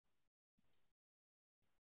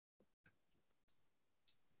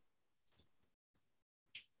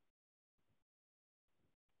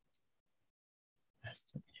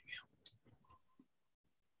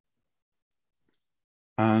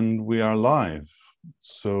And we are live.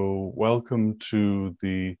 So welcome to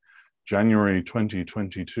the January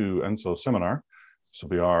 2022 ENSO seminar. So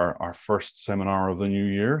we are our first seminar of the new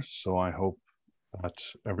year. So I hope that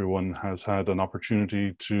everyone has had an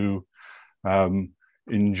opportunity to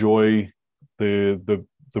enjoy the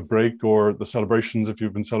break or the celebrations if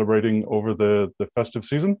you've been celebrating over the festive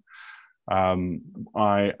season.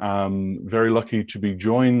 I am very lucky to be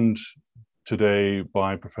joined today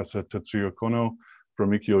by Professor Tetsuya Kono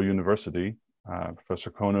from Motokiyo University.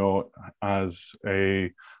 Professor Kono has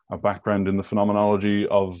a background in the phenomenology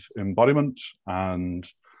of embodiment and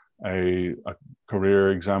a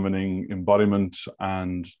career examining embodiment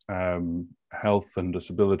and health and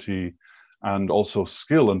disability and also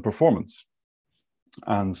skill and performance.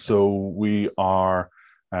 And so we are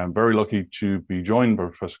very lucky to be joined by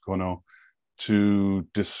Professor Kono to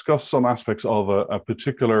discuss some aspects of a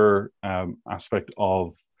particular aspect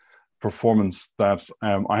of performance that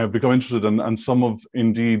I have become interested in, and some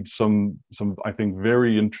I think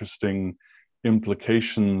very interesting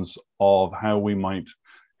implications of how we might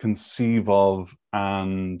conceive of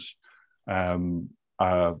and sort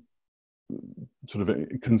of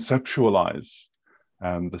conceptualize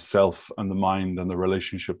the self and the mind and the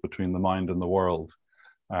relationship between the mind and the world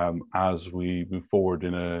as we move forward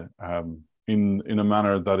in a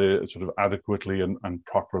manner that it sort of adequately and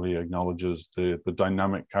properly acknowledges the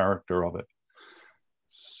dynamic character of it.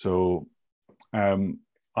 So we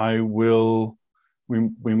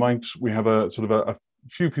have a sort of a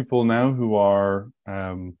few people now who are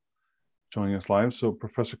joining us live. So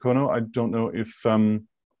Professor Kono, I don't know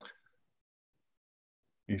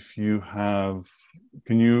if you have,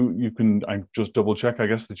 I just double check, I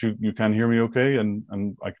guess, that you can hear me okay and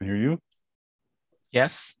I can hear you?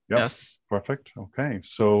 Yes. Yep. Yes. Perfect. Okay.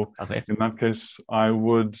 So okay. In that case, I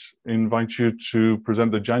would invite you to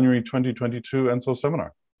present the January 2022 ENSO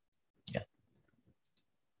seminar. Yeah.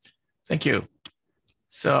 Thank you.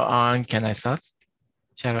 So can I start?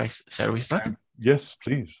 Shall we start? Yes,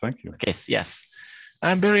 please. Thank you. Okay. Yes.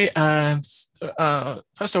 I'm very,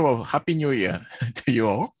 first of all, Happy New Year to you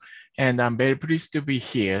all. And I'm very pleased to be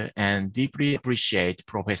here and deeply appreciate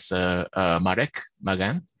Professor Marek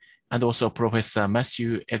Magan and also Professor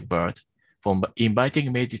Matthew Egbert for inviting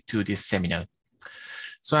me to this seminar.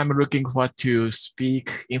 So I'm looking forward to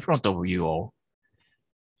speak in front of you all.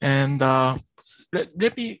 And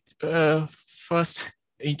let me first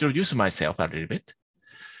introduce myself a little bit.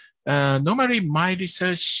 Normally, my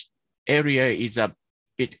research area is a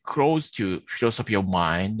bit close to philosophy of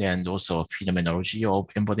mind and also phenomenology of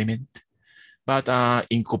embodiment, but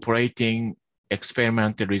incorporating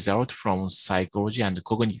experimental results from psychology and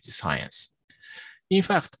cognitive science. In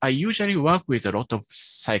fact, I usually work with a lot of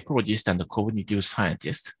psychologists and cognitive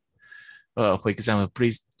scientists. For example,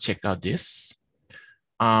 please check out this.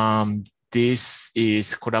 This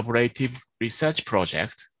is collaborative research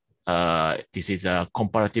project. This is a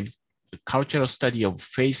comparative cultural study of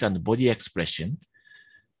face and body expression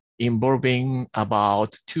involving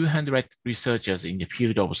about 200 researchers in the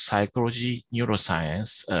field of psychology,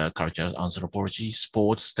 neuroscience, cultural anthropology,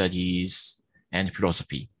 sports studies, and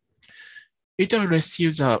philosophy. It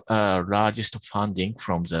receives the largest funding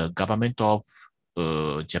from the government of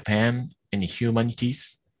Japan and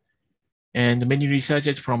humanities, and many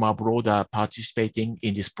researchers from abroad are participating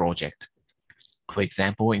in this project. For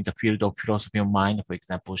example, in the field of philosophy of mind, for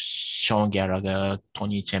example, Sean Gallagher,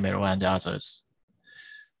 Tony Chemero, and others.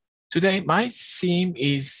 Today, my theme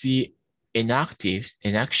is the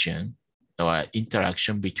inaction or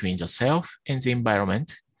interaction between the self and the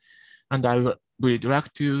environment. And I would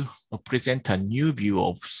like to present a new view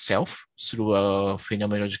of self through a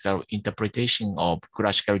phenomenological interpretation of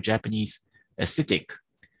classical Japanese aesthetic.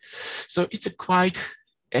 So it's quite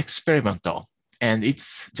experimental, and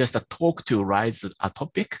it's just a talk to raise a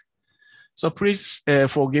topic. So please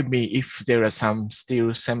forgive me if there are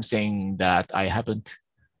still something that I haven't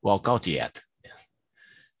worked out yet.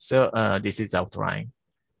 So this is outline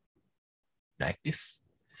like this.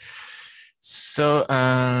 So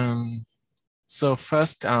so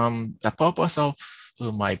first, the purpose of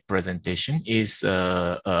my presentation is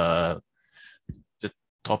the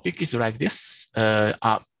topic is like this: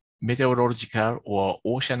 a meteorological or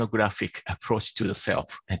oceanographic approach to the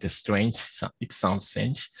self. And it's strange; it sounds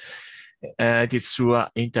strange. It is through an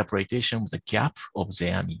interpretation of the gap of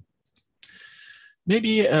Zeami.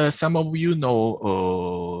 Maybe some of you know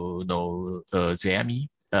Zeami,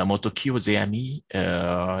 Motokiyo Zeami,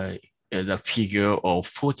 the figure of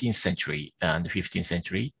 14th century and 15th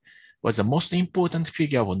century, was the most important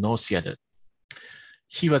figure of North theater.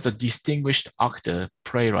 He was a distinguished actor,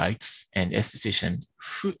 playwright, and aesthetician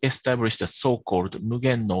who established the so-called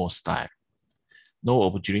Mugen no style, no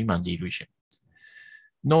of dream and illusion.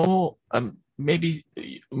 No, maybe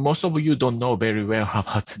most of you don't know very well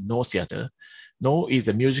about No theater. No is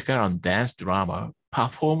a musical and dance drama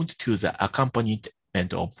performed to the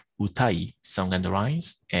accompaniment of utai, song and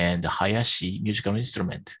rhymes, and hayashi, musical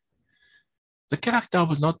instrument. The character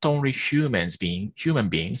was not only human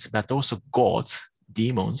beings, but also gods,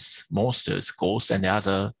 demons, monsters, ghosts, and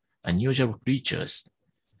other unusual creatures.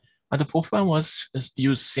 And the performers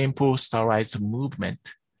used simple stylized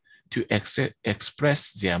movement to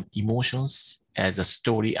express their emotions as the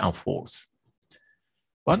story unfolds.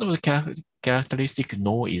 One of the characteristic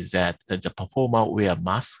No is that the performer wear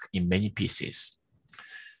mask in many pieces.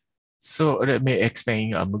 So let me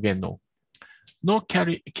explain Mugen No. No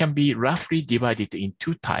can be roughly divided in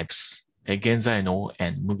two types, Genzai No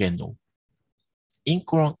and Mugen No. In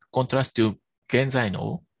contrast to Genzai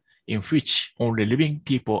No, in which only living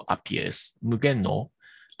people appears, Mugen No,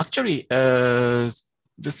 actually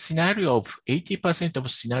the scenario of 80%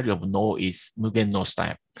 of scenario of No is Mugen No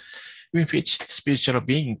style, in which spiritual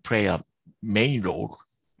being play a main role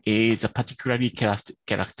is a particularly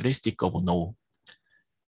characteristic of No.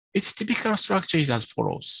 Its typical structure is as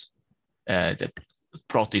follows. The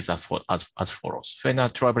plot is as follows. When a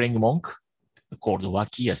traveling monk called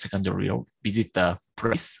Waki, a secondary role, visits a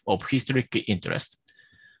place of historic interest,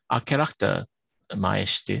 a character,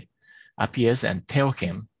 Maeshite, appears and tells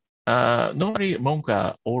him, normally monks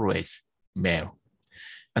are always male,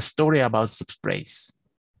 a story about the place.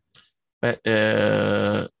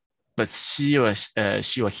 But she or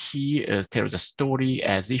he tells the story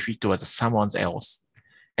as if it was someone else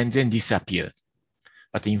and then disappear.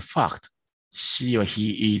 But in fact, she or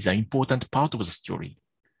he is an important part of the story.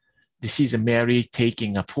 This is merely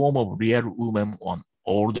taking a form of real woman or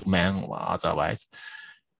old man or otherwise.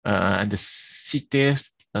 And the city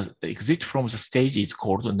exit from the stage is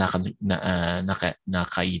called nakairi.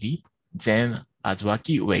 Then, as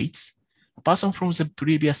Waki waits, a person from the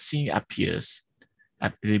previous scene appears,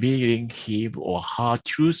 revealing him or her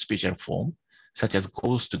true spiritual form, such as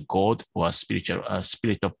ghost, god, or spirit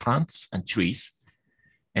of plants and trees.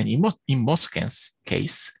 And in most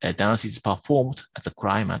case, a dance is performed as a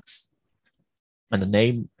climax. And the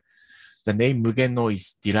name Mugen No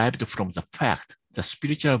is derived from the fact the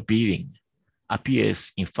spiritual being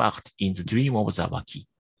appears, in fact, in the dream of the Waki.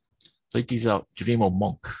 So it is a dream of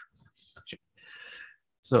monk. Actually.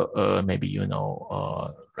 So maybe you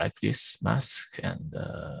know, like this mask and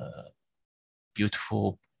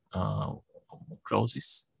beautiful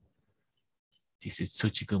clothes. This is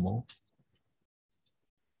Tsuchigumo.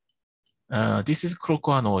 This is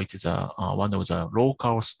Kurokoano. It is one of the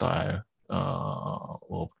local style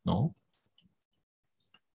of No.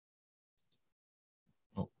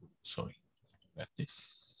 Oh, sorry, like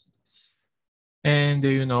this. And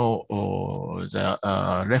you know, the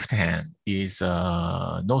left hand is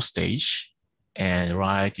No stage, and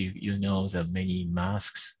right, you know the many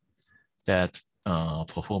masks that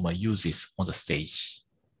performer uses on the stage.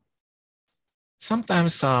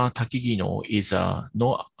 Sometimes Takigi No is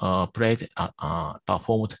No played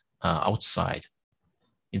performed outside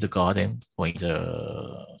in the garden or in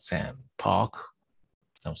the sand park,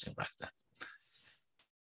 something like that.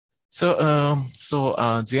 So,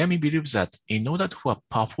 Zeami believes that in order for a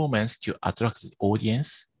performance to attract the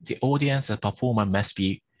audience and performer must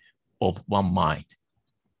be of one mind.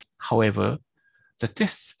 However, the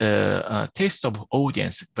taste of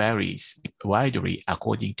audience varies widely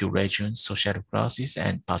according to region, social classes,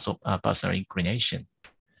 and personal inclination.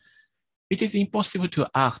 It is impossible to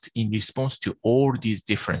act in response to all these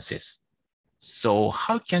differences. So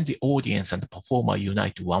how can the audience and the performer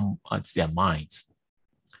unite their minds?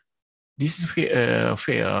 This is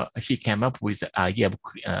where he came up with the idea of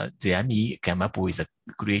Zeami came up with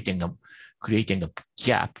creating a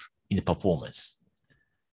gap in the performance.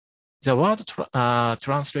 The word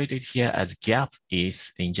translated here as gap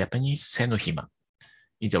is in Japanese senu-hima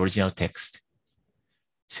in the original text.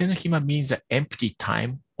 Senu-hima means an empty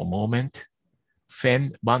time or moment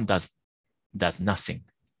when one does nothing.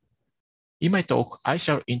 In my talk, I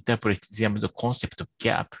shall interpret the concept of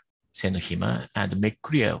gap, senu-hima, and make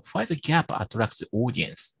clear why the gap attracts the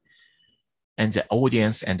audience and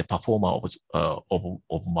the performer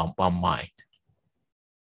of one mind.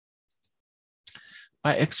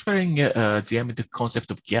 By explaining the concept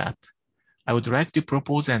of gap, I would like to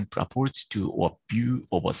propose an approach to or view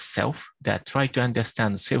of a self that try to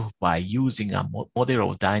understand self by using a model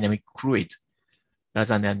of dynamic fluid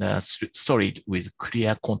rather than a solid with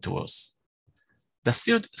clear contours. The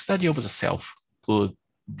study of the self would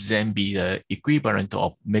then be the equivalent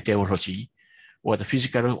of meteorology or the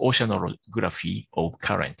physical oceanography of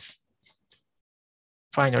currents.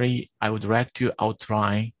 Finally, I would like to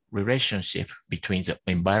outline relationship between the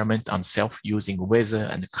environment and self using weather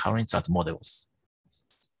and currents as models.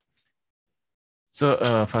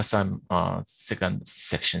 So first time, second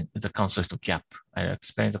section, the concept of gap. I'll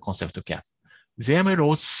explain the concept of gap. Zeami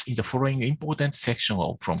wrote in the following important section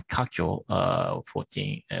from Kakyo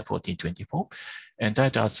 1424,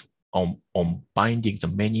 entitled as on binding the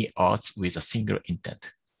many arts with a single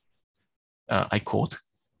intent. I quote,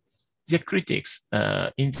 in the critics,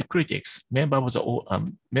 members of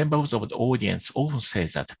the audience often say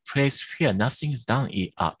that plays where nothing is done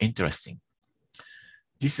are interesting.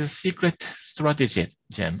 This is a secret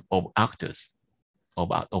stratagem of actors, of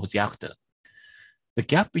the actor. The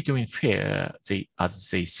gap between where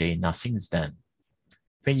as they say, nothing is done.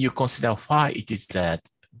 When you consider why it is that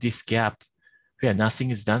this gap where nothing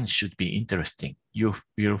is done should be interesting, you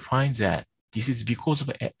will find that this is because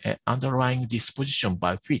of an underlying disposition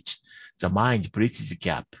by which the mind bridges the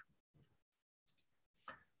gap.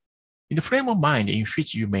 In the frame of mind in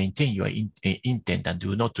which you maintain your intent and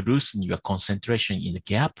do not loosen your concentration in the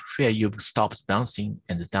gap where you've stopped dancing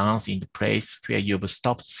and dance in the place where you've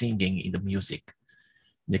stopped singing in the music,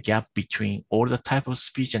 the gap between all the type of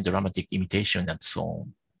speech and dramatic imitation and so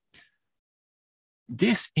on.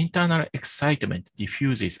 This internal excitement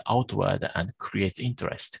diffuses outward and creates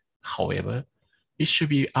interest. However, it should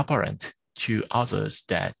be apparent to others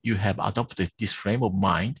that you have adopted this frame of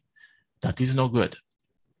mind that is no good.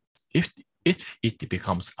 If it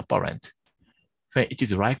becomes apparent, then it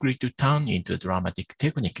is likely to turn into a dramatic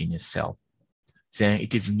technique in itself. Then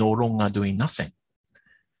it is no longer doing nothing.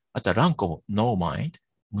 At the rank of no mind,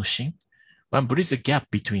 mushin, one bridges the gap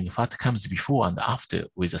between what comes before and after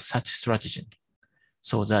with such stratagem,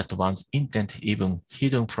 so that one's intent is even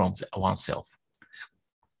hidden from oneself.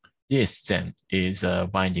 This then is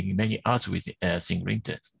binding many arts with a single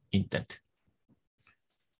intent.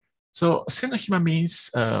 So senu-hima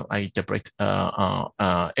means, I interpret,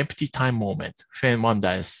 empty time moment when one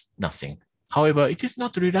does nothing. However, it is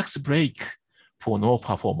not a relaxed break for no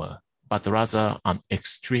performer, but rather an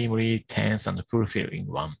extremely tense and fulfilling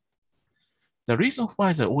one. The reason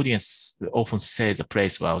why the audience often says the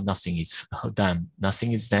place where nothing is done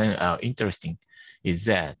interesting is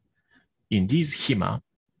that in this hima,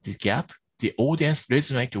 this gap, the audience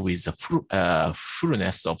resonates with the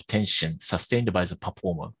fullness of tension sustained by the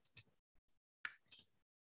performer.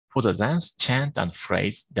 For the dance, chant, and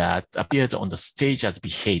phrase that appeared on the stage as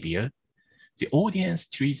behavior, the audience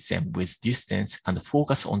treats them with distance and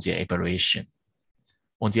focus on their evaluation.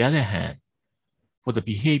 On the other hand, for the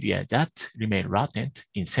behavior that remain latent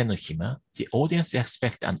in senu-hima, the audience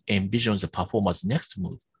expects and envisions the performer's next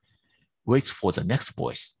move, waits for the next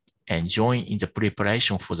voice, and join in the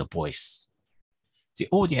preparation for the voice. The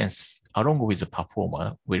audience, along with the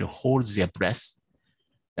performer, will hold their breath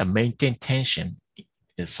and maintain tension,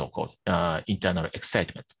 so-called internal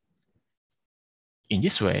excitement. In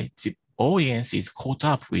this way, the audience is caught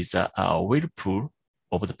up with the whirlpool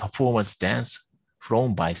of the performer's dance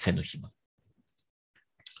flown by senu-hima.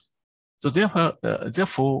 So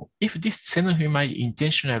therefore, if this senu-hima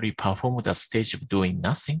intentionally performed at the stage of doing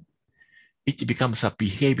nothing, it becomes a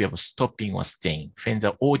behavior of stopping or staying. When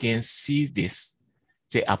the audience sees this,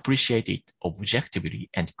 they appreciate it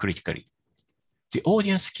objectively and critically. The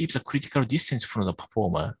audience keeps a critical distance from the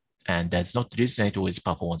performer and does not resonate with the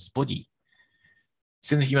performer's body.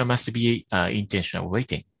 Senu-hima must be intentional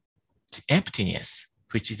waiting. The emptiness,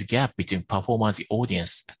 which is the gap between performer and the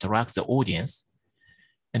audience, attracts the audience,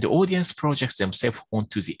 and the audience projects themselves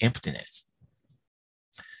onto the emptiness.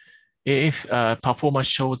 If a performer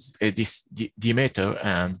shows this demeanor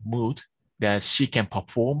and mood that she can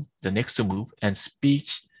perform the next move and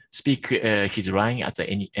speak his line at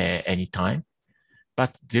any time,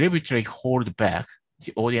 but deliberately hold back,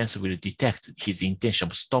 the audience will detect his intention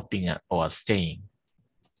of stopping or staying.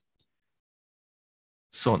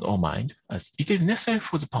 So no mind, it is necessary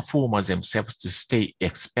for the performers themselves to stay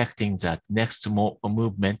expecting that next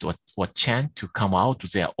movement or chant to come out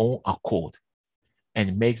of their own accord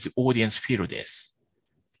and make the audience feel this.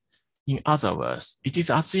 In other words, it is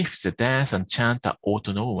as if the dance and chant are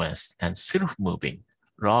autonomous and self-moving,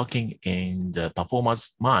 lurking in the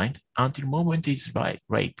performer's mind until moment is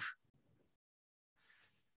ripe.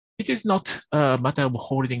 It is not a matter of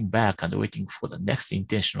holding back and waiting for the next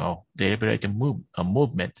intentional, deliberate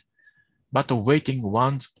movement, but of waiting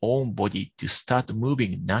one's own body to start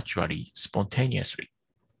moving naturally, spontaneously.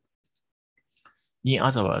 In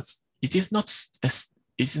other words, it is not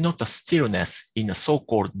a stillness in a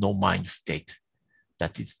so-called no-mind state,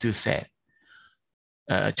 that is to say,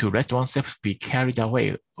 to let oneself be carried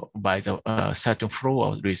away by the certain flow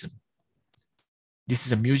of rhythm. This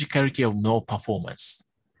is a musicality of no performance.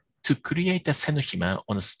 To create a senu-hima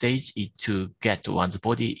on a stage is to get one's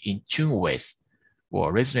body in tune with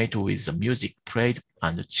or resonate with the music played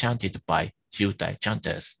and chanted by jiutai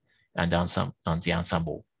chanters and the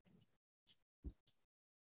ensemble.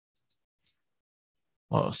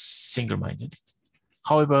 Or single-minded.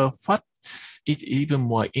 However, what is even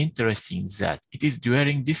more interesting is that it is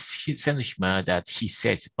during this senu-hima that he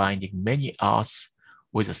says binding many arts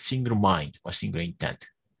with a single mind or single intent.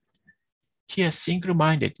 Here,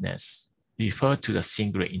 single-mindedness refers to the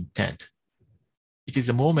single intent. It is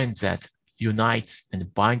a moment that unites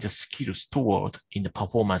and binds the skills toward in the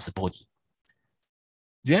performance body.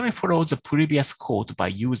 Zeami follows the previous quote by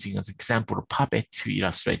using as example a puppet to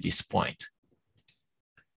illustrate this point.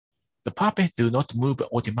 The puppets do not move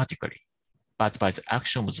automatically, but by the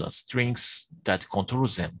action of the strings that control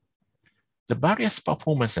them. The various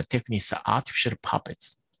performance techniques are artificial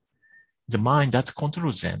puppets. The mind that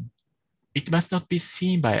controls them, it must not be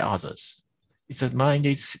seen by others. If the mind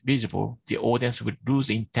is visible, the audience will lose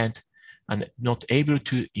intent and not able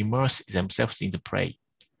to immerse themselves in the play,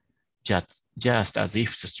 just as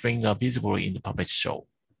if the strings are visible in the puppet show.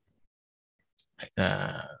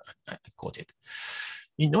 I quoted.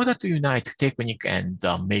 In order to unite technique and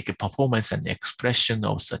make a performance an expression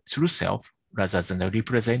of the true self rather than a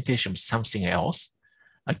representation of something else,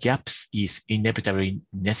 a gap is inevitably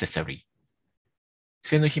necessary.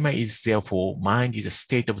 Senu-hima is therefore mind is a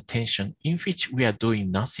state of tension in which we are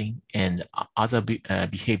doing nothing and other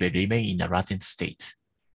behavior remain in a latent state.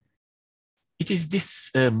 It is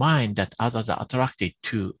this mind that others are attracted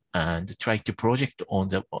to and try to project on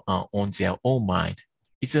their own mind.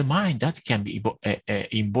 It's a mind that can be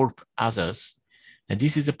involve others, and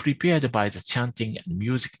this is prepared by the chanting and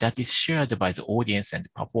music that is shared by the audience and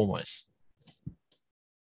performers.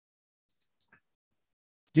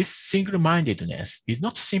 This single-mindedness is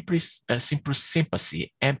not simply simple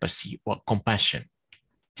sympathy, empathy, or compassion,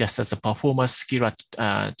 just as the performers' skill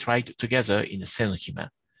are tried together in the senu-hima.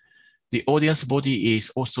 The audience body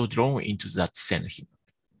is also drawn into that senu-hima.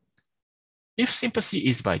 If sympathy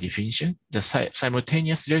is by definition the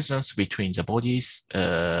simultaneous resonance between the bodies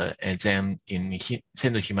and then in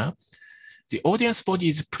senu-hima, the audience body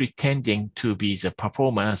is pretending to be the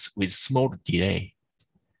performers with small delay.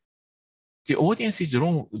 The audience is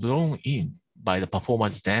drawn in by the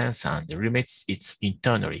performer's dance and remits it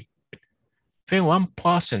internally. When one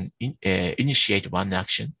person initiates one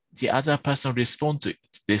action, the other person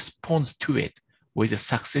responds to it with a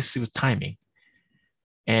successive timing,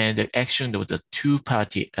 and the action of the two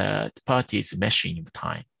parties meshing in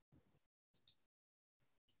time.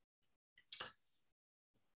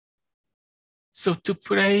 So to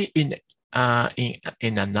play in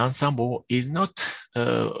an ensemble is not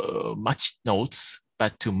much notes,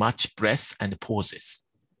 but to match breath and pauses.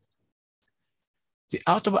 The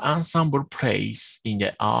art of ensemble plays in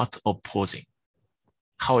the art of pausing.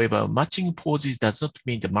 However, matching pauses does not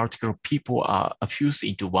mean that multiple people are fused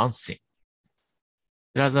into one thing.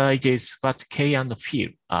 Rather, it is what Kay and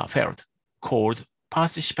Feld called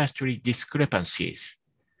participatory discrepancies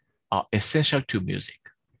are essential to music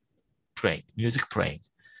playing.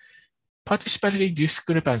 Participatory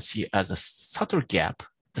discrepancy as a subtle gap,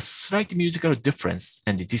 the slight musical difference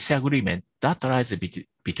and the disagreement that arise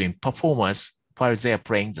between performers while they are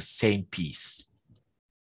playing the same piece.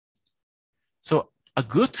 So a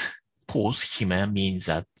good pause-hima means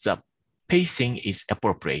that the pacing is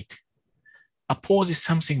appropriate. A pause is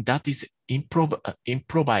something that is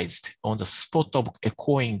improvised on the spot of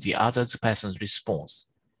echoing the other person's response.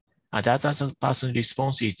 And the other person's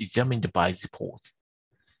response is determined by the pause.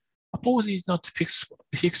 A pause is not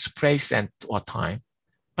fixed place or time,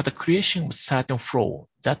 but the creation of certain flow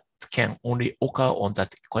that can only occur on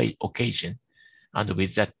that occasion and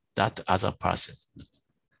with that other person.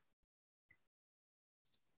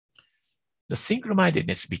 The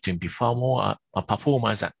single-mindedness between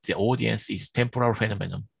performers and the audience is a temporal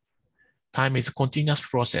phenomenon. Time is a continuous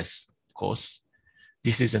process, of course.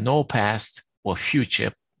 This is no past or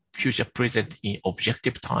future present in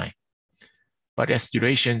objective time. Various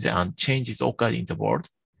durations and changes occur in the world,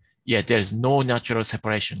 yet there is no natural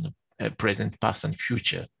separation of present, past, and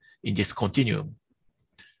future in this continuum.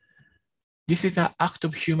 This is an act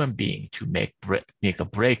of human being to make a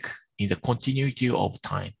break in the continuity of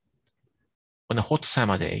time. On a hot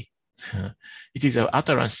summer day, it is the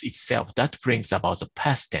utterance itself that brings about the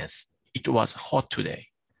past tense. It was hot today.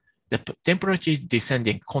 The temperature is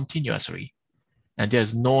descending continuously, and there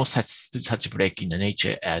is no such break in the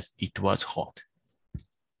nature as it was hot.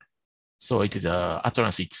 So it is the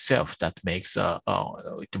utterance itself that makes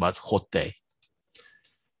it was hot day.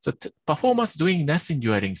 So performance doing nothing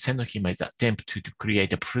during senu-hima is an attempt to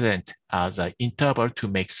create a present as an interval to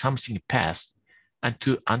make something pass and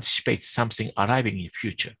to anticipate something arriving in the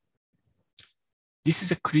future. This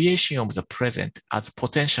is a creation of the present as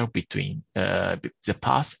potential between the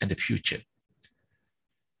past and the future.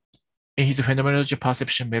 In his Phenomenology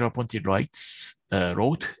Perception, Merleau-Ponty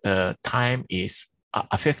wrote, time is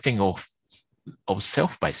affecting of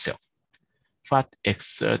self by self. What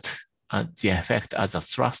exerts the effect as a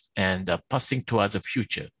thrust and passing towards the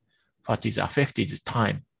future. What is affected is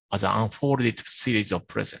time as an unfolded series of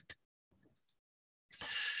present.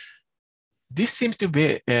 This seems to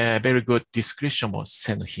be a very good description of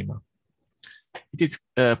senu-hima. It is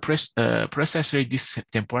precisely this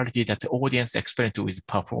temporality that the audience experiences with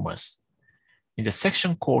performers. In the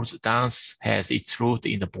section called Dance has its root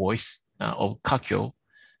in the voice of Kakyo,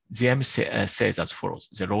 Zeami says as follows,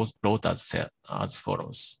 the wrote as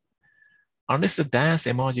follows. Unless the dance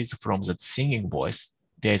emerges from the singing voice,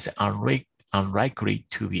 there is unlikely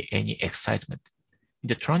to be any excitement. In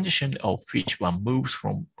the transition of which one moves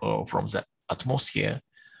from the atmosphere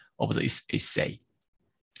of the essay.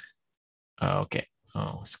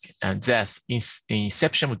 And thus,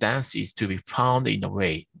 inception of dance is to be found in a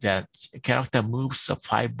way that character moves the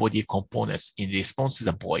 5 body components in response to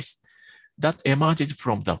the voice that emerges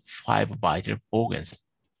from the 5 vital organs.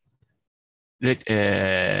 Let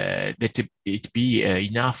it be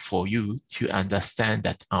enough for you to understand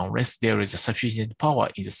that unless there is a sufficient power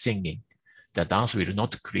in the singing, the dance will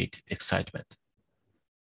not create excitement.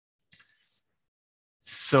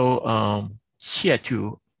 So here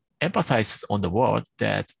too, emphasis on the words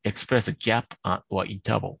that express a gap or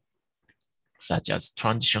interval, such as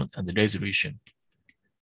transition and resolution.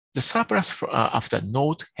 The surplus after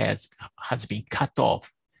note has been cut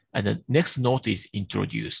off and the next note is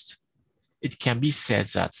introduced. It can be said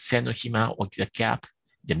that senu-hima or the gap,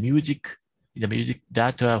 the music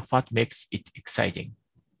that what makes it exciting.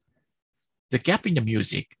 The gap in the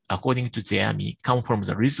music, according to Zeami, comes from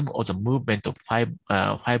the rhythm of the movement of 5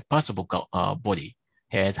 possible body,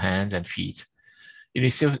 head, hands, and feet. In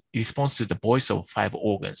response to the voice of 5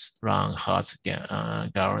 organs, lung, heart,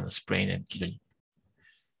 garden, brain, and kidney.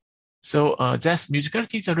 So thus,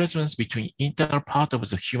 musicality is a resonance between internal part of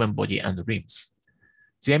the human body and the limbs.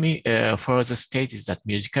 Zeami further states that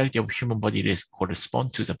musicality of human body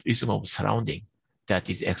corresponds to the rhythm of surrounding that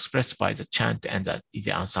is expressed by the chant and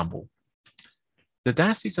the ensemble. The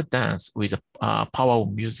dance is a dance with the power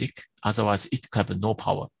of music, otherwise it can have no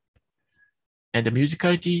power. And the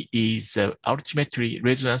musicality is ultimately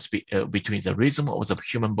resonance between the rhythm of the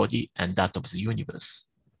human body and that of the universe.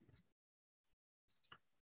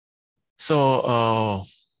 So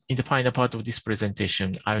in the final part of this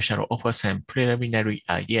presentation, I shall offer some preliminary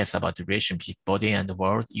ideas about the relationship body and the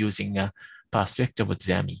world using a perspective of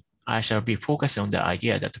Zeami. I shall be focusing on the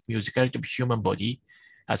idea that the musicality of human body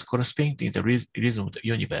as corresponding to the rhythm of the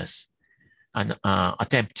universe and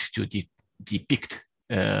attempt to depict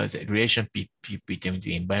the relation between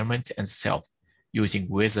the environment and self using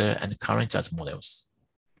weather and current as models.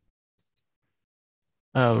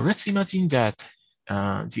 Let's imagine that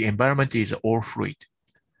the environment is all fluid.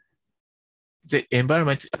 The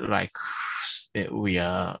environment, like we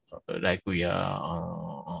are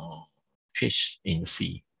fish in the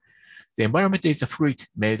sea. The environment is a fluid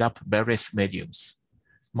made up various mediums.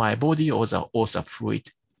 My body is also a fluid,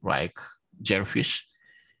 like jellyfish,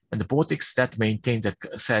 and the vortex that maintains a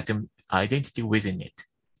certain identity within it.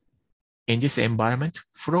 In this environment,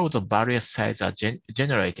 flows of various sizes are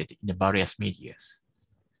generated in the various media.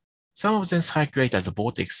 Some of them circulate as a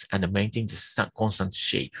vortex and maintain the constant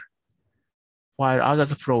shape, while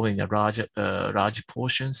others flow in large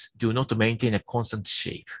portions do not maintain a constant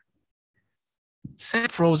shape. Some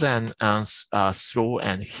flows are slow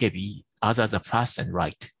and heavy, others are fast and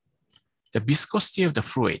light. The viscosity of the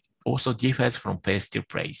fluid also differs from place to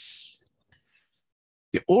place.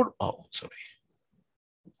 The overall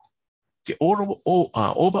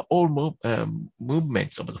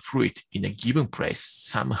movements of the fluid in a given place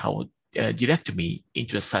somehow direct me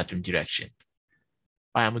into a certain direction.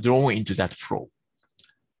 I am drawn into that flow.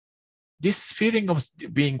 This feeling of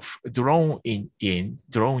being drawn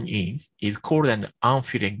in is called an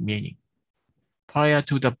unfeeling meaning. Prior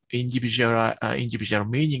to the individual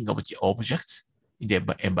meaning of the objects in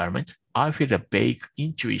the environment, I feel a vague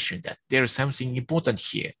intuition that there is something important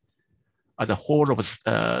here as a whole of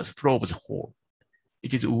the flow of the whole.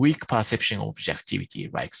 It is a weak perception of objectivity,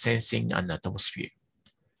 like sensing an atmosphere.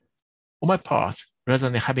 On my part, rather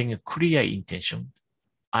than having a clear intention,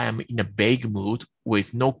 I am in a vague mood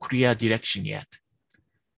with no clear direction yet.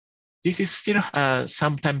 This is still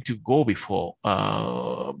some time to go before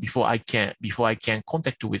I can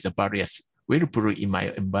contact with the various whirlpool in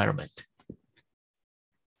my environment.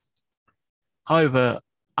 However,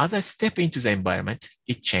 as I step into the environment,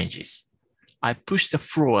 it changes. I push the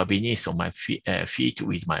floor beneath on my feet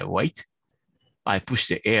with my weight. I push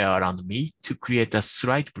the air around me to create a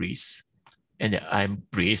slight breeze, and I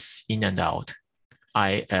breathe in and out.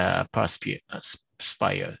 I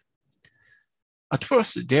perspire. At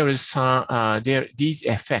first, there is these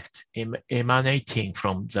effects emanating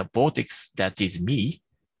from the vortex that is me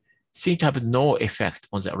seem to have no effect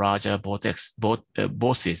on the larger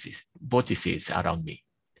vortices around me.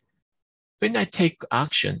 When I take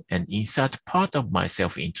action and insert part of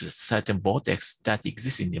myself into a certain vortex that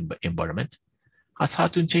exists in the environment, a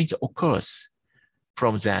certain change occurs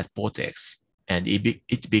from that vortex, and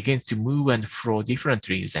it begins to move and flow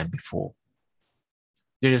differently than before.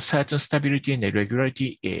 There is certain stability and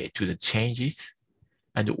regularity to the changes,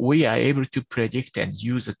 and we are able to predict and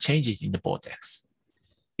use the changes in the vortex.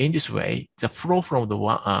 In this way, the flow from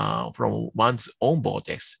one's own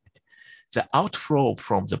vortex, the outflow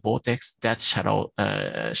from the vortex that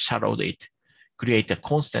shadowed it, create a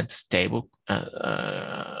constant, stable,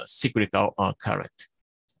 cyclical current.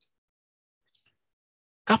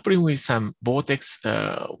 Coupling with some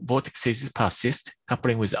vortices persist,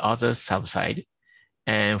 coupling with others subside,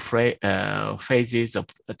 and phases of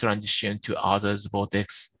transition to others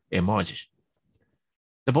vortex emerge.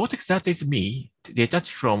 The vortex that is me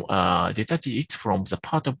detach it from the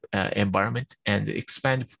part of environment and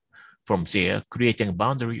expand from there, creating a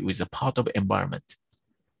boundary with a part of environment.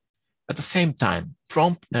 At the same time,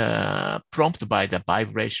 prompted by the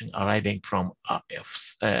vibration arriving from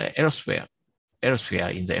elsewhere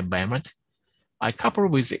in the environment, I couple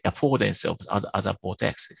with the affordance of other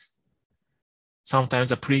vortexes. Sometimes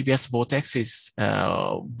the previous vortices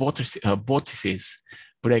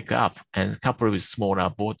break up and couple with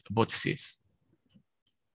smaller vortices.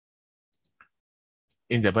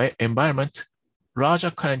 In the environment,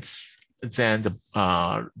 larger currents than the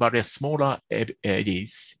various smaller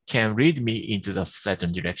eddies can lead me into a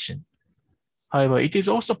certain direction. However, it is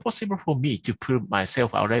also possible for me to pull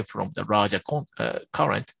myself away from the larger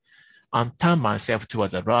current and turn myself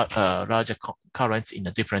towards a larger currents in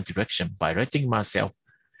a different direction by letting myself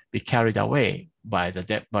be carried away by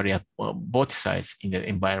the various vortices in the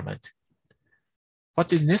environment.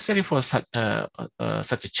 What is necessary for such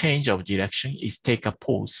a change of direction is take a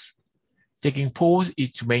pause. Taking pause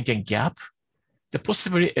is to maintain gap, the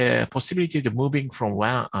possibility of moving from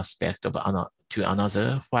one aspect of to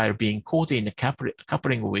another while being caught in the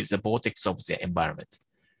coupling with the vortex of the environment.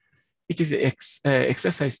 It is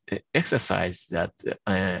exercise that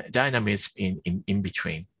dynamism in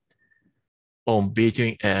between, or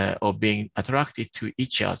being attracted to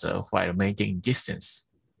each other while maintaining distance.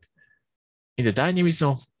 In the dynamism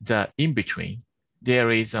of the in-between,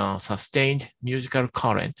 there is a sustained musical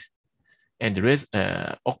current and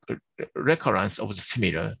recurrence of the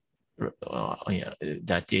similar,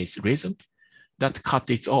 that is rhythm, that cuts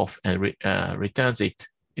it off and returns it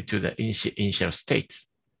to the initial state.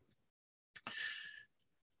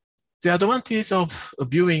 The advantage of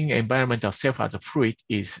viewing environmental self as a fluid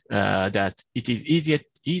is that it is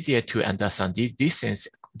easier to understand this distance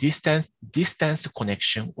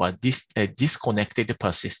connection or disconnected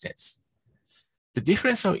persistence. The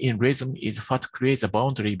difference in rhythm is what creates a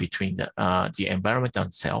boundary between the environment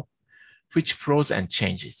and self, which flows and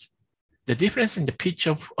changes. The difference in the pitch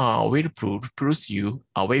of whirlpool pulls you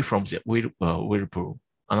away from the whirlpool,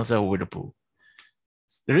 another whirlpool.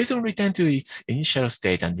 The rhythm returns to its initial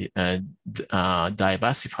state and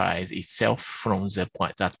diversifies itself from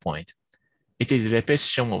that point. It is a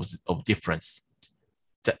repetition of difference.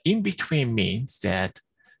 The in-between means that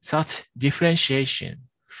such differentiation,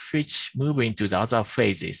 which move into the other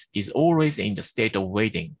phases, is always in the state of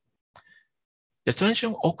waiting. The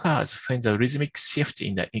transition occurs when the rhythmic shift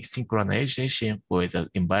in the synchronization with the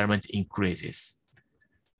environment increases.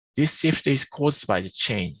 This shift is caused by the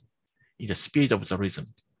change in the speed of the rhythm.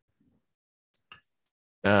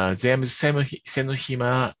 Zeami's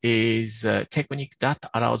senu-hima is a technique that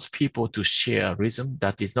allows people to share a rhythm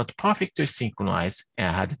that is not perfectly synchronized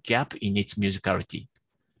and has a gap in its musicality.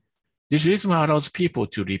 This rhythm allows people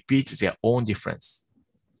to repeat their own difference.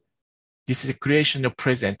 This is a creation of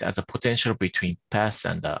present as a potential between the past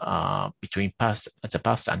and the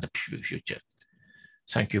future.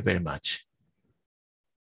 Thank you very much.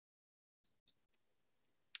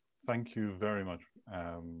 Thank you very much.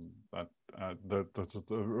 That's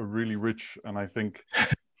a really rich and I think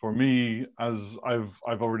for me, as I've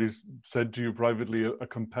already said to you privately, a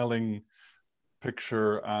compelling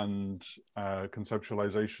picture and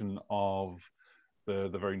conceptualization of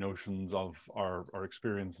the very notions of our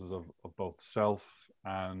experiences of both self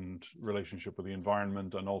and relationship with the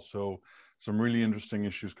environment, and also some really interesting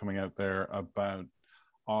issues coming out there about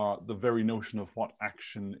the very notion of what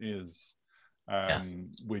action is, Yes.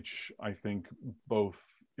 which I think both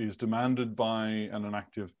is demanded by an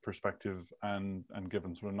active perspective and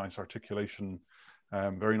given sort of nice articulation,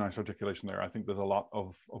 very nice articulation there. I think there's a lot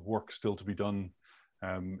of work still to be done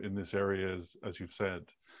in this area, as you've said.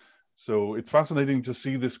 So it's fascinating to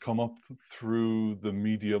see this come up through the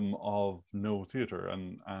medium of no theater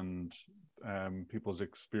and people's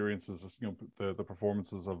experiences, you know, the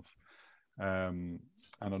performances of and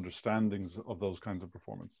understandings of those kinds of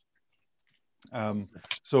performance.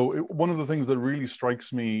 So one of the things that really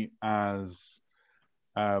strikes me as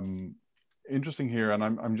interesting here, and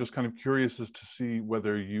I'm just kind of curious as to see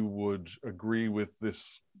whether you would agree with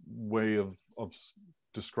this way of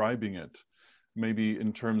describing it, maybe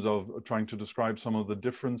in terms of trying to describe some of the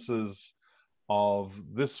differences of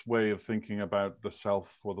this way of thinking about the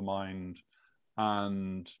self or the mind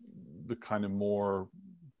and the kind of more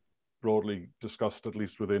broadly discussed, at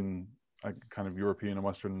least within kind of European and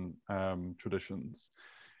Western traditions,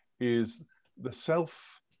 is the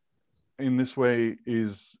self in this way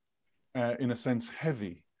is in a sense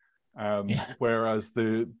heavy, whereas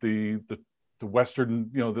the Western,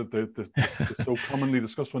 you know, the so commonly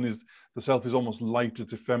discussed one is the self is almost light,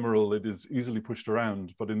 it's ephemeral, it is easily pushed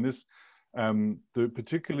around. But in this,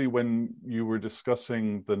 particularly when you were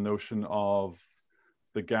discussing the notion of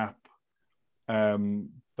the gap,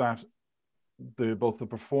 that both the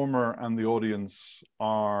performer and the audience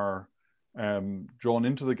are drawn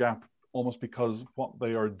into the gap almost because what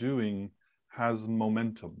they are doing has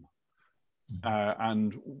momentum.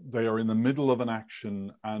 And they are in the middle of an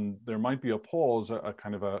action, and there might be a pause, a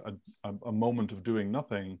kind of a moment of doing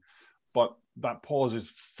nothing, but that pause is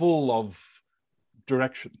full of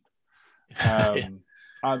direction.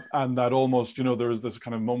 And that almost, you know, there is this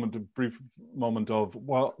kind of moment, a brief moment of,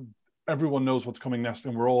 well, everyone knows what's coming next,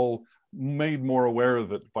 and we're all made more aware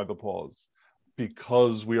of it by the pause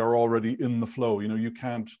because we are already in the flow. You know, you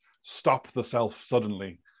can't stop the self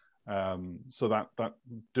suddenly. So that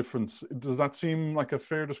difference, does that seem like a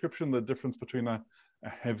fair description, the difference between a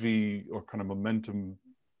heavy or kind of momentum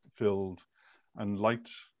filled and light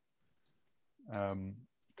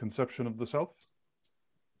conception of the self?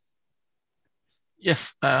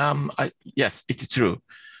 Yes, yes, it's true.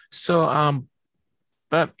 So,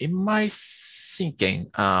 but in my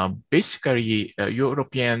thinking, basically,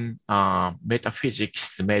 European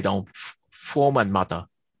metaphysics is made on form and matter,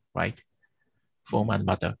 right? Form and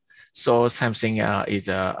matter. So something is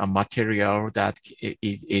a material that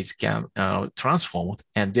is can transformed,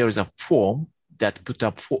 and there is a form that put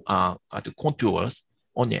up the contours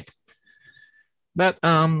on it. But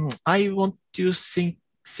I want to think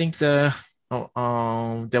the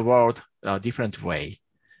world a different way,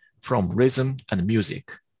 from rhythm and music.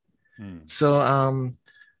 So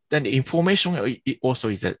then the information also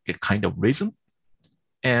is a kind of rhythm,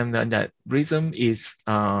 and that rhythm is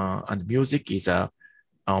and music is a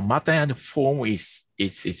matter, and form is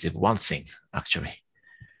one thing actually,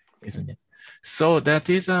 isn't it? So that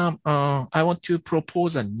is I want to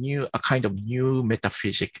propose a kind of new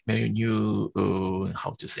metaphysic, new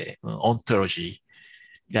how to say ontology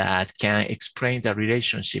that can explain the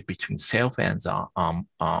relationship between self and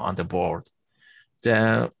the world.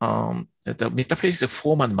 The metaphysics of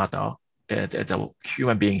form and matter. The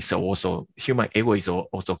human beings are also, human ego is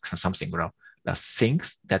also something that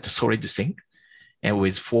things, that solid thing, and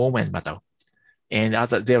with form and matter, and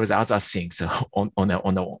there is other things on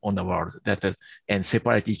the world that and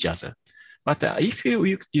separate each other. But if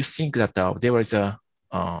you think that there is a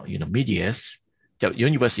medius, the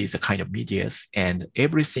universe is a kind of medius, and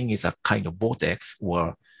everything is a kind of vortex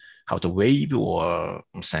or how to wave or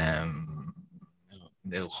some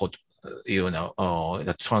the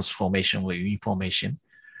transformation with information.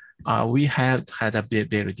 We have had a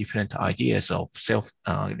very different ideas of self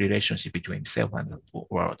relationship between self and the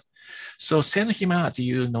world. So senu-hima, as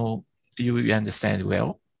you know, you understand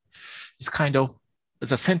well, it's kind of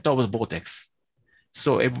the center of the vortex.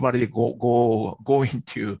 So everybody go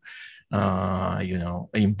into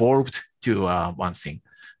involved to one thing,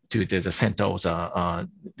 to the center of the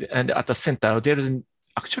and at the center there is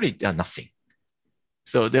actually nothing.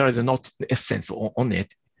 So there is not essence on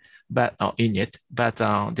it, but in it, but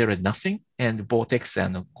there is nothing, and the vortex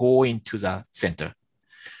and go into the center.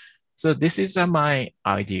 So this is my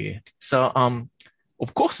idea. So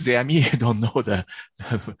of course, Zeami don't know the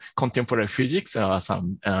contemporary physics or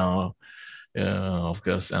some, of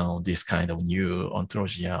course, this kind of new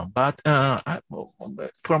ontology. But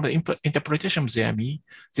from the interpretation of Zeami,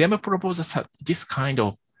 Zeami proposes this kind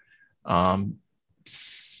of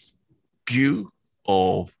view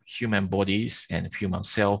of human bodies and human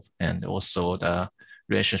self, and also the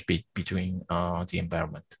relationship between the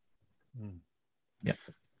environment. Yeah.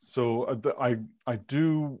 So I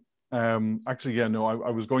do actually, yeah, no,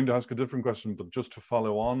 I was going to ask a different question, but just to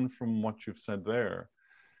follow on from what you've said there,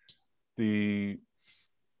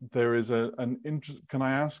 there is an interest. Can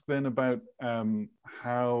I ask then about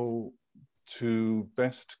how to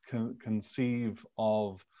best conceive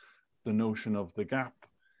of the notion of the gap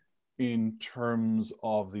in terms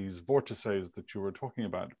of these vortices that you were talking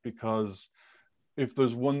about? Because if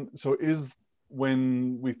there's one, so is,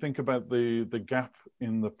 when we think about the gap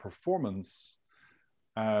in the performance,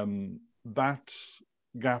 that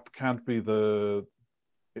gap can't be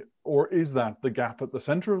or is that the gap at the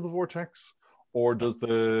center of the vortex, or does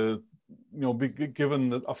given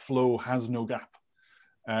that a flow has no gap,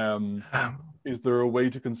 is there a way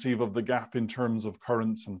to conceive of the gap in terms of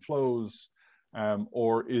currents and flows,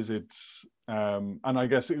 or is it, and I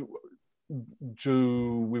guess,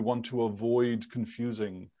 do we want to avoid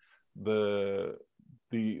confusing the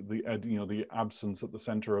absence at the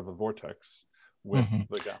center of a vortex with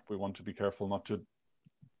the gap? We want to be careful not to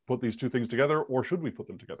put these two things together, or should we put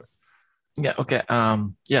them together? Yeah, okay.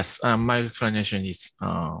 Yes, my explanation is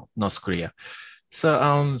not clear. So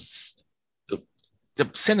the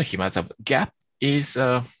senu-hima, the gap, is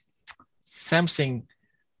something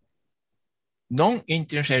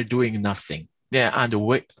non-intentionally doing nothing. Yeah, and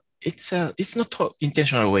it's not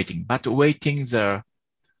intentional waiting, but waiting the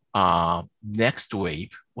next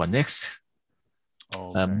wave or next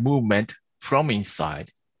movement from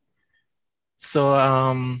inside. So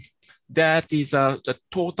that is the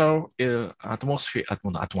total atmosphere.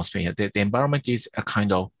 The environment is a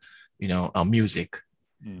kind of, music.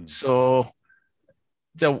 So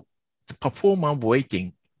the performer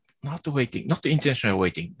waiting, not intentional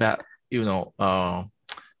waiting, but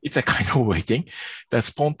it's a kind of waiting. The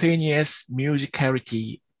spontaneous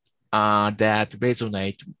musicality that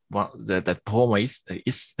resonate, the performer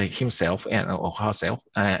is himself or herself,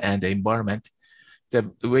 and the environment,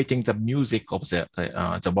 waiting the music of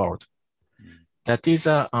the world. That is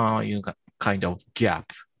a kind of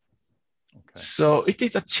gap. Okay. So it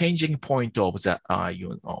is a changing point of the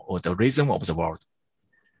or the rhythm of the world.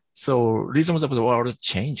 So rhythms of the world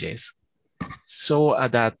changes, so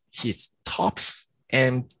that he stops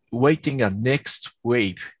and waiting the next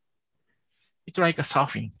wave. It's like a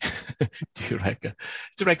surfing. It's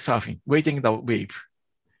like surfing, waiting the wave.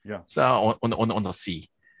 Yeah. So on the sea.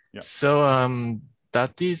 Yeah. So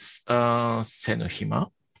that is senu-hima.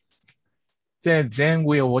 Then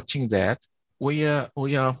we are watching that. We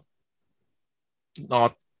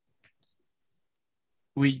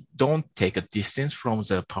don't take a distance from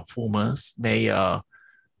the performance,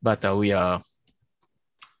 but we are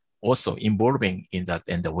also involving in that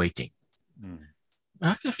and the waiting.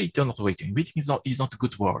 Actually, it's not waiting. Waiting is not a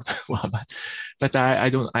good word, but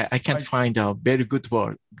I can't find a very good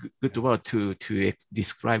word to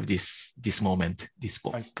describe this moment, this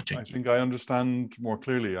opportunity. I think I understand more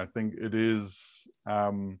clearly. I think it is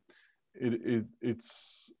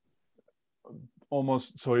it's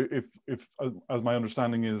almost, so if as my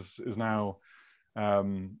understanding is now,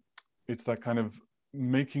 it's that kind of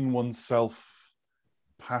making oneself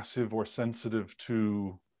passive or sensitive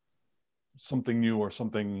to something new or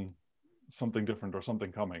something different or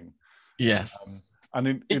something coming. Yes. And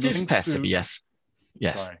it is passive. Yes.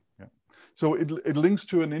 Sorry, yeah. So it links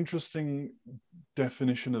to an interesting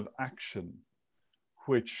definition of action,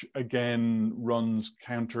 which again runs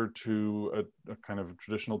counter to a kind of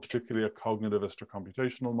traditional, particularly a cognitivist or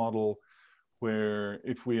computational model, where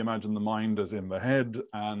if we imagine the mind as in the head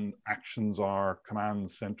and actions are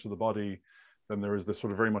commands sent to the body, then there is this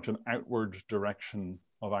sort of very much an outward direction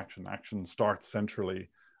of action. Action starts centrally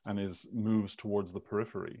and moves towards the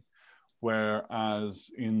periphery. Whereas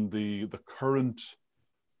in the current,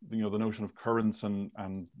 the notion of currents and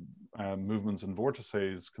movements and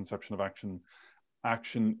vortices conception of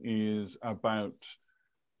action is about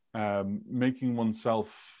making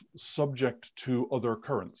oneself subject to other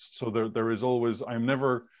currents. So there is always, I'm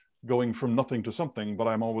never going from nothing to something, but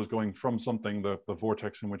I'm always going from something, the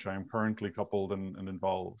vortex in which I am currently coupled and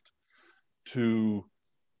involved, to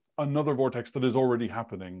another vortex that is already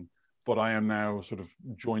happening, but I am now sort of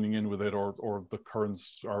joining in with it, or the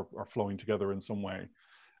currents are flowing together in some way.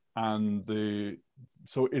 And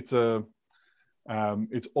so it's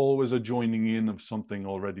it's always a joining in of something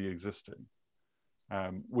already existing,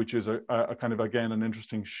 which is a kind of, again, an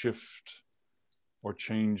interesting shift or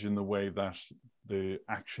change in the way that the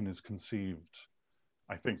action is conceived,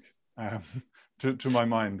 I think. To my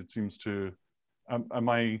mind, it seems to, am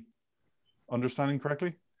I understanding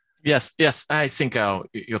correctly? Yes, yes, I think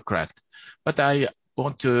you're correct. But I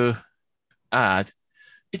want to add,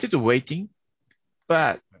 it is waiting,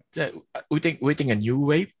 but waiting a new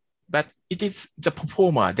wave, but it is the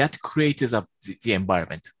performer that creates the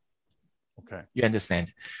environment. Okay. You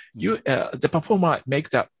understand? The performer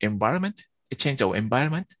makes the environment, a change of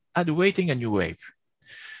environment, and waiting a new wave.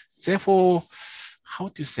 Therefore, how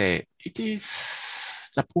to say, it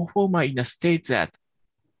is the performer in a state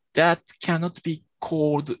that cannot be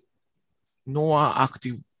called nor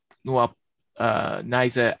active, nor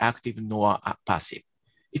neither active nor passive.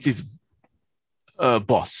 It is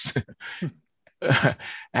boss.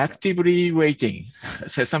 Actively waiting,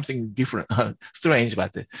 so something different, strange,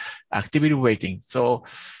 but actively waiting. So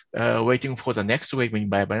waiting for the next wave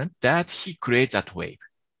environment that he creates that wave.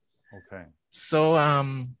 Okay. So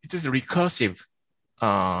it is a recursive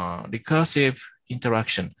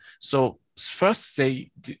interaction. So first the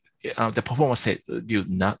performer said do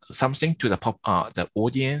not something to the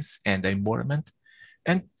audience and the environment,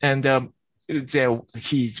 and there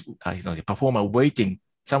he's the performer waiting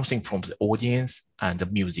something from the audience and the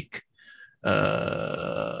music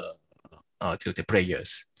to the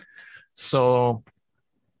players. So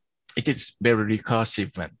it is very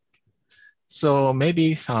recursive one. So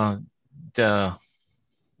maybe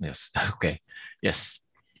yes, okay, yes.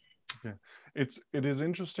 Yeah, it is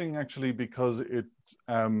interesting actually, because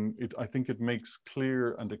I think it makes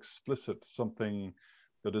clear and explicit something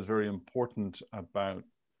that is very important about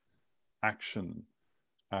action,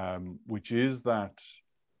 which is that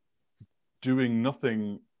doing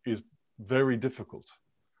nothing is very difficult.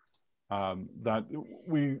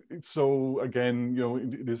 So again,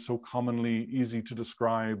 it is so commonly easy to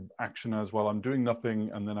describe action as, well, I'm doing nothing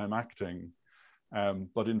and then I'm acting.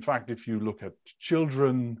 But in fact, if you look at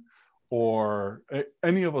children or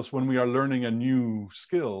any of us, when we are learning a new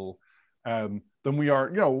skill, then we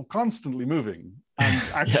are, constantly moving, and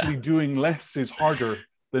actually doing less is harder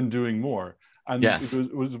than doing more. And yes.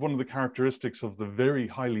 it was one of the characteristics of the very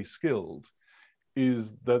highly skilled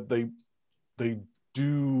is that they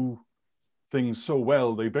do things so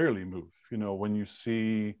well they barely move. When you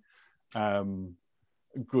see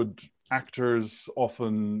good actors,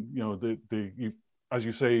 often as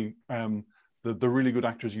you say, the really good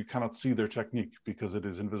actors, you cannot see their technique because it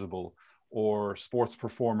is invisible. Or sports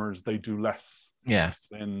performers, they do less,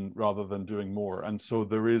 rather than doing more. And so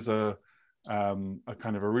there is a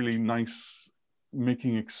kind of a really nice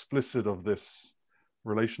making explicit of this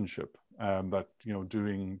relationship, that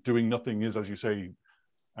doing nothing is, as you say,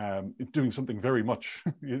 doing something very much.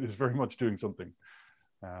 It is very much doing something.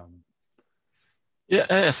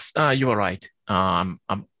 Yes, you are right. I'm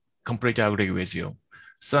completely agree with you.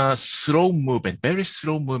 So slow movement, very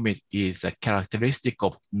slow movement is a characteristic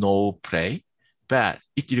of no play, but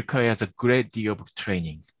it requires a great deal of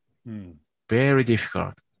training. Very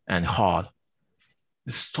difficult and hard.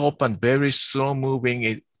 Stop and very slow moving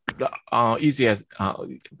is easier.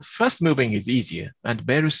 Fast moving is easier, and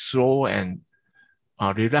very slow and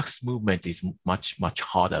relaxed movement is much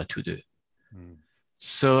harder to do.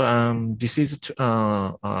 So this is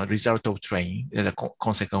a result of training, the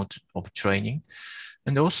consequence of training.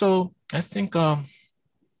 And also, I think,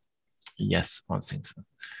 yes, one thing.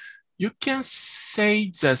 You can say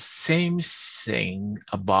the same thing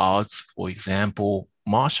about, for example,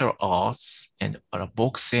 martial arts and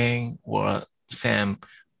boxing, or some,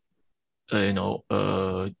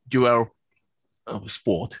 dual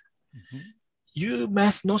sport. You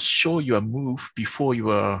must not show your move before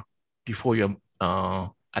your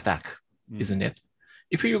attack, isn't it?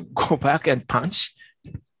 If you go back and punch,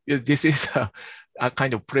 this is a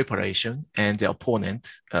kind of preparation, and the opponent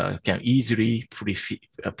can easily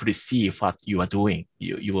perceive what you are doing,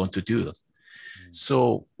 you want to do.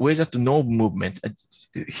 So without no movement,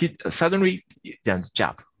 suddenly then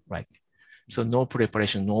jab, right? So no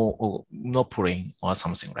preparation, no pulling or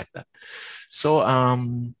something like that. So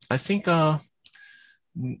I think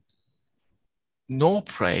no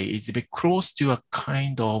play is a bit close to a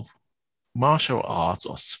kind of martial arts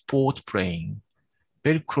or sport playing.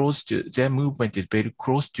 Very close to, their movement is very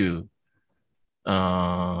close to,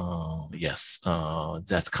 that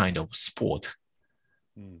kind of sport.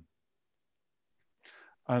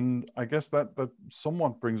 And I guess that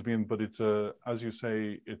somewhat brings me in, but it's as you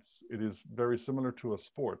say, it is very similar to a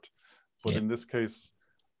sport, but in this case,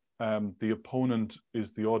 the opponent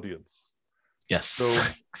is the audience. Yes, So,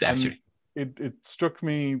 exactly. it struck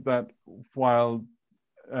me that while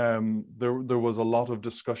there was a lot of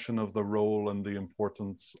discussion of the role and the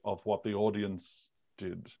importance of what the audience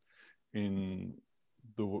did in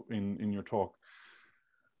your talk,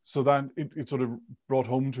 so that it sort of brought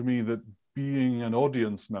home to me that being an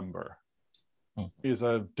audience member is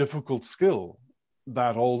a difficult skill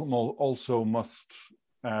that also must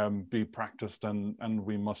be practiced, and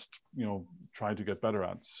we must, you know, try to get better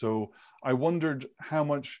at. So I wondered how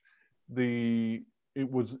much it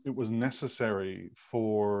was necessary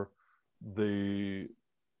for the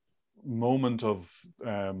moment of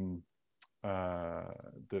the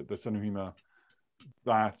senu-hima,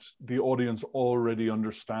 that the audience already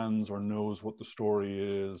understands or knows what the story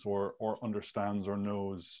is, or understands or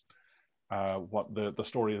knows what the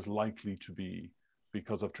story is likely to be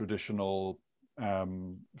because of traditional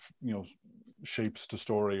you know, shapes to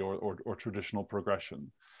story, or traditional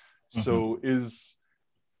progression. So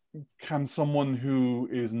can someone who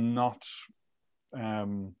is not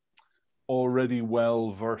already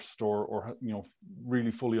well versed, or you know,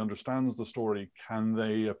 really fully understands the story, can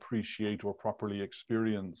they appreciate or properly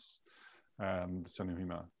experience the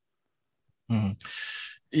senu-hima?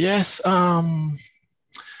 Yes,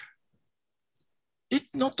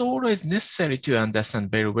 it's not always necessary to understand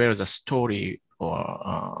very well the story,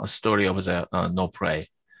 or story of the no play.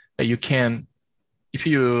 You can, if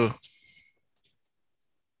you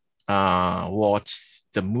watch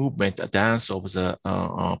the movement, the dance of the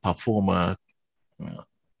performer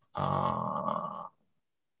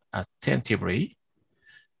attentively,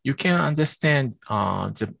 you can understand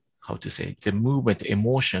the movement,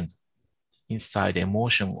 emotion inside the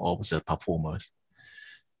emotion of the performers.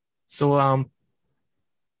 So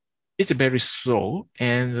it's very slow,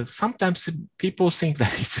 and sometimes people think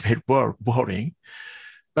that it's very boring.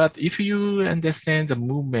 But if you understand the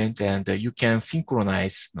movement, and you can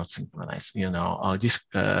synchronize, synchronize,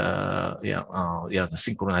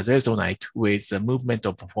 resonate with the movement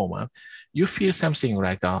of performer, you feel something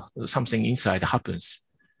like something inside happens.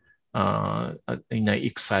 In the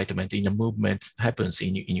excitement, in the movement happens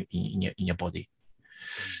in your body.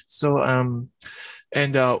 So and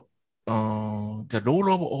the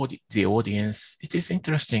role of the audience, it is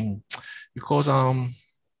interesting because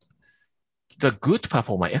the good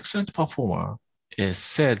performer, excellent performer, is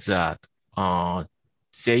said that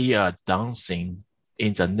they are dancing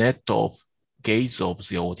in the net of gaze of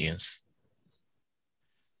the audience.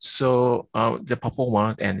 So the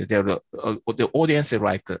performer and the audience is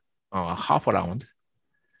like half around.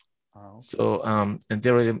 So and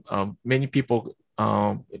there are many people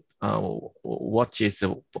watches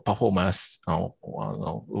the performers from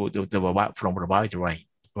the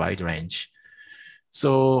wide range.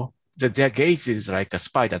 So their gaze is like a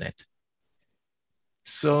spider net.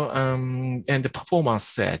 So and the performer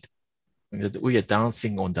said that we are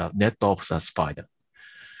dancing on the net of the spider.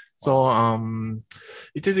 So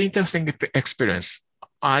it is an interesting experience.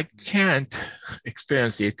 I can't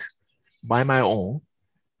experience it by my own.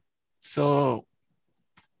 So,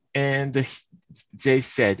 and they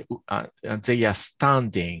said they are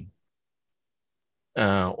standing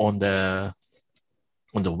on the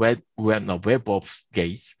web of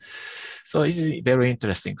gaze. So it is very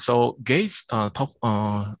interesting. So gaze,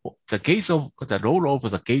 the gaze of the role of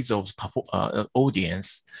the gaze of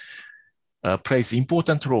audience plays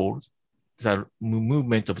important role the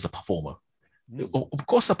movement of the performer. Of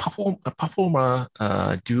course, a performer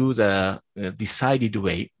do the decided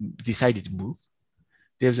move.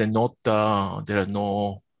 There are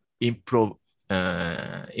no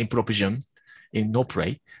improvisation in no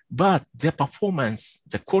play, but the performance,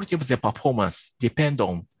 the quality of the performance depend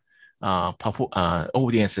on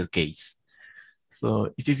audience's gaze.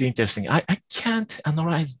 So it is interesting. I can't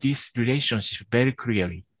analyze this relationship very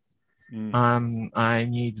clearly. I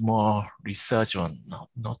need more research on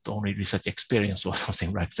not only research experience or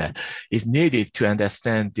something like that. It's needed to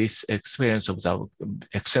understand this experience of the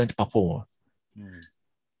excellent performer.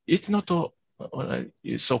 It's not a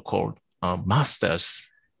so-called master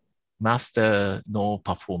no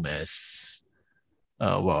performance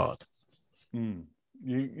word.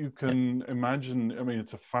 You can imagine, I mean,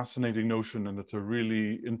 it's a fascinating notion, and it's a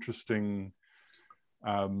really interesting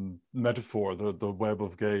metaphor, the web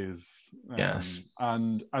of gaze. Yes.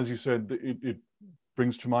 And as you said, it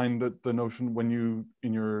brings to mind that the notion, when you,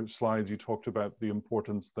 in your slides, you talked about the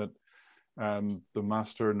importance that the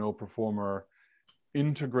master no performer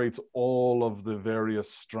integrates all of the various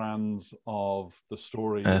strands of the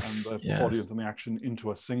story and the audience and the action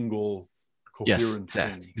into a single coherent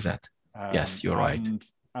thing. Exactly. Yes, you're right.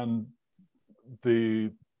 And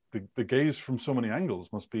the the gaze from so many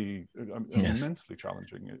angles must be immensely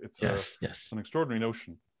challenging. It's an extraordinary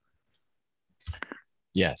notion.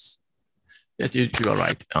 Yes, you are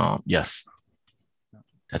right. Yes,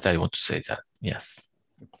 that I want to say that. Yes,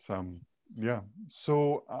 it's yeah.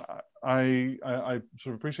 So I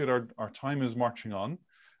sort of appreciate our time is marching on.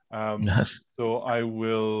 yes. So I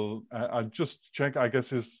will. I'll just check. I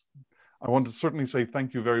guess I want to certainly say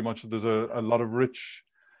thank you very much. There's a lot of rich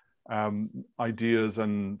ideas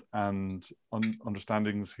and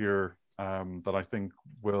understandings here that I think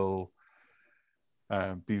will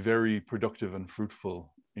be very productive and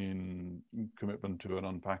fruitful in commitment to and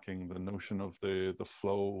unpacking the notion of the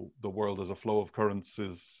flow, the world as a flow of currents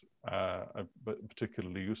is a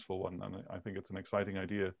particularly useful one, and I think it's an exciting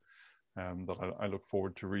idea that I look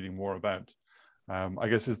forward to reading more about. I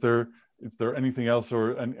guess is there anything else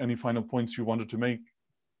or any final points you wanted to make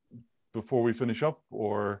before we finish up,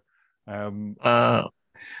 or?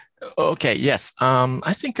 Okay. Yes.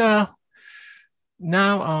 I think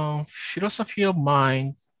now philosophy of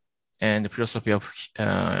mind and the philosophy of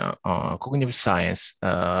cognitive science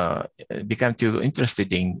became too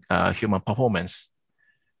interested in human performance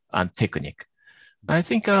and technique. I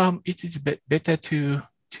think it is better to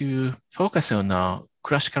focus on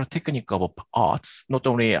classical technique of arts, not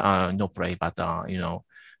only no play, but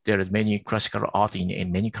there is many classical art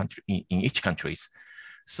in many countries, in each countries.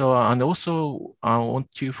 So and also I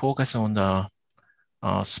want to focus on the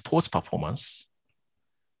sports performance.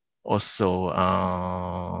 Also,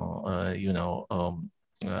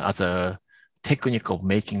 as a technique of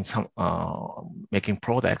making making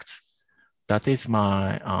products, that is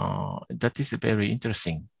very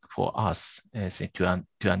interesting for us to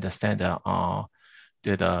understand the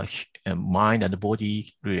mind and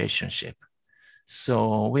body relationship.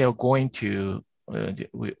 So we are going to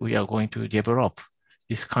develop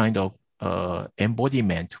this kind of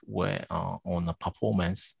embodiment where on the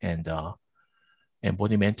performance and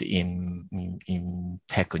embodiment in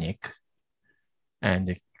technique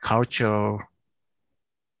and cultural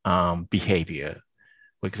behavior.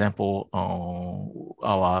 For example,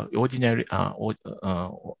 our ordinary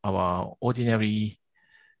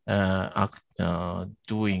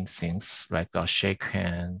doing things like shake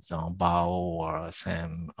hands, bow, or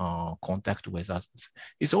some contact with others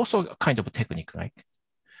is also a kind of a technique, right?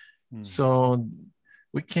 So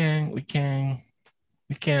we can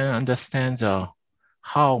understand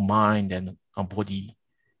how mind and body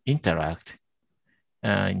interact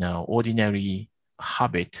in an ordinary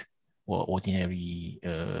habit or ordinary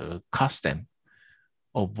custom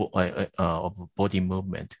of body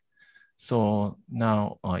movement. So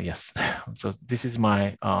now, yes, so this is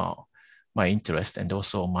my interest, and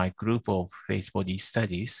also my group of face body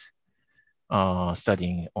studies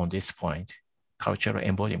studying on this point, cultural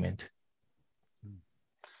embodiment.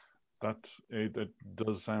 That it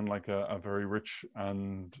does sound like a very rich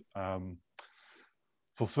and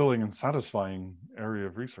fulfilling and satisfying area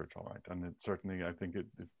of research, all right. And it certainly, I think it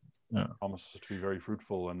promises to be very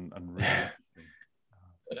fruitful and really interesting.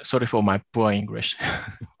 Sorry for my poor English.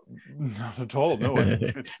 Not at all. No,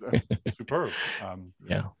 it's superb.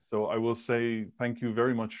 Yeah. So I will say thank you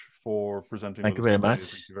very much for presenting. Thank you very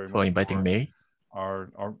much for inviting me.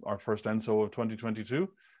 Our first ENSO of 2022,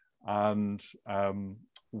 and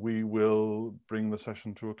we will bring the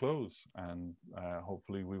session to a close. And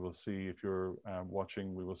hopefully, we will see, if you're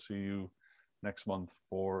watching, we will see you next month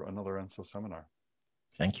for another ENSO seminar.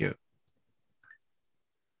 Thank you.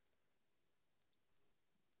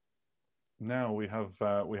 Now we have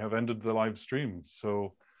ended the live stream.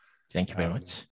 So thank you very much.